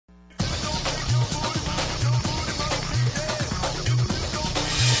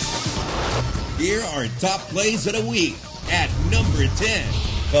Here are top plays of the week. At number 10,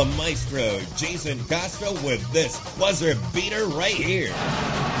 the maestro Jason Castro with this buzzer beater right here.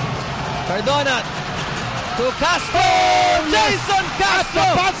 Cardona to Castro! Jason Castro!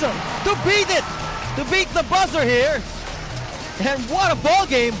 Buzzer! To beat it! To beat the buzzer here. And what a ball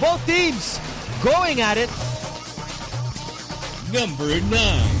game. Both teams going at it. Number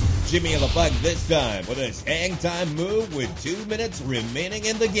 9, Jimmy Alapag this time with his hang time move with 2 minutes remaining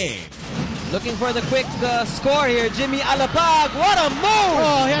in the game. Looking for the quick score here. Jimmy Alapag. What a move!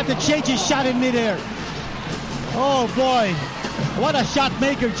 Oh, he had to change his shot in midair. Oh, boy. What a shot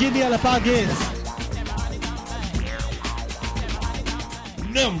maker Jimmy Alapag is.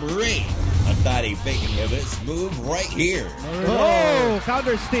 Number 8, Artadi faking with this move right here. Oh,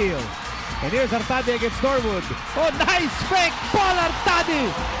 counter steal. And here's Artadi against Norwood. Oh, nice fake ball,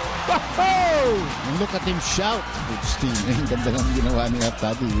 Artadi. And look at him shout with steam. Ang ganda ng ginawa ni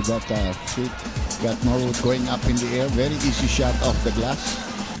Artadi with that feet. Got Norwood going up in the air. Very easy shot off the glass.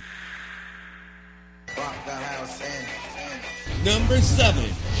 Number 7,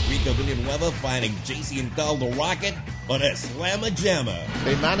 Rico Villanueva finding JC and Tal the Rocket on a slamma-jamma.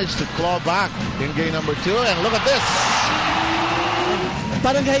 They managed to claw back in game number 2, and look at this.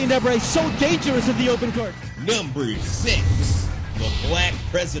 Barangay Ginebra is so dangerous in the open court. Number 6, the Black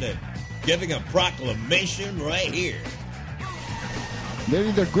President giving a proclamation right here. They're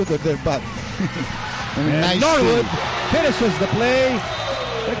either good or they're bad. And nice Norwood steal. finishes the play.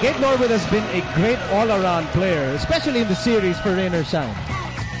 Gabe Norwood has been a great all-around player, especially in the series for rain or shine.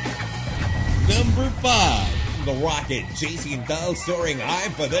 Number 5, the Rocket JC and Tal soaring high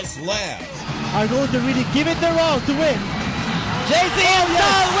for this slam. Are going to really give it their all to win. JC and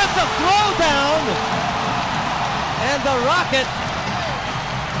Tal with the throwdown. And the Rocket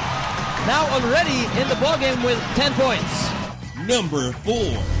now already in the ballgame with 10 points. Number 4,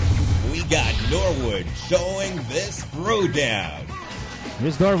 we got Norwood showing this throwdown.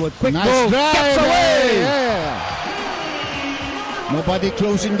 Here's Norwood. Quick Nice move. drive. Gets away. Yeah. Nobody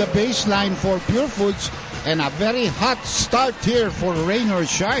closing the baseline for Pure Foods. And a very hot start here for rain or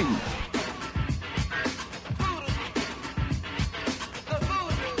shine.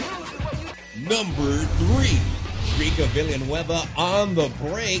 Number 3, Rico Villanueva on the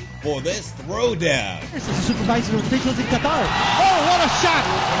break for this throwdown. This is the supervisor of officials in Qatar. Oh, what a shot!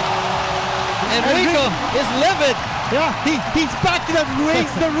 And Rico is livid. Yeah, he's back to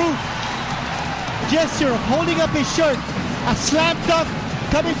raise the roof. Gesture of holding up his shirt. A slam dunk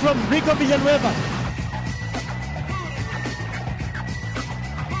coming from Rico Villanueva.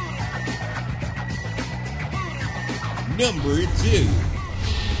 Number 2,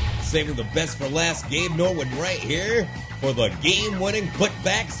 saving the best for last, Gabe Norwood right here for the game-winning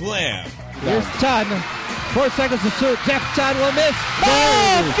putback slam. Here's Chan. 4 seconds to shoot. Jeff Chan will miss.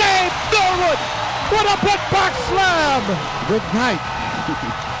 Oh, Gabe Norwood! What a putback slam! Good night.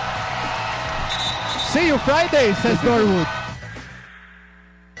 See you Friday, says Norwood.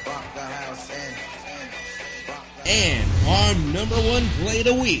 And our number 1 play of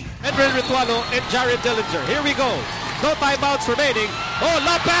the week. Edwin Ritualo and Jared Dillinger. Here we go. No timeouts remaining. Oh,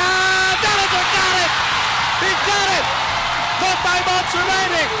 Lapan! Dillinger got it! He got it! No timeouts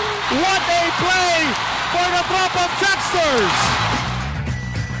remaining. What a play for the Trop of Jacksters!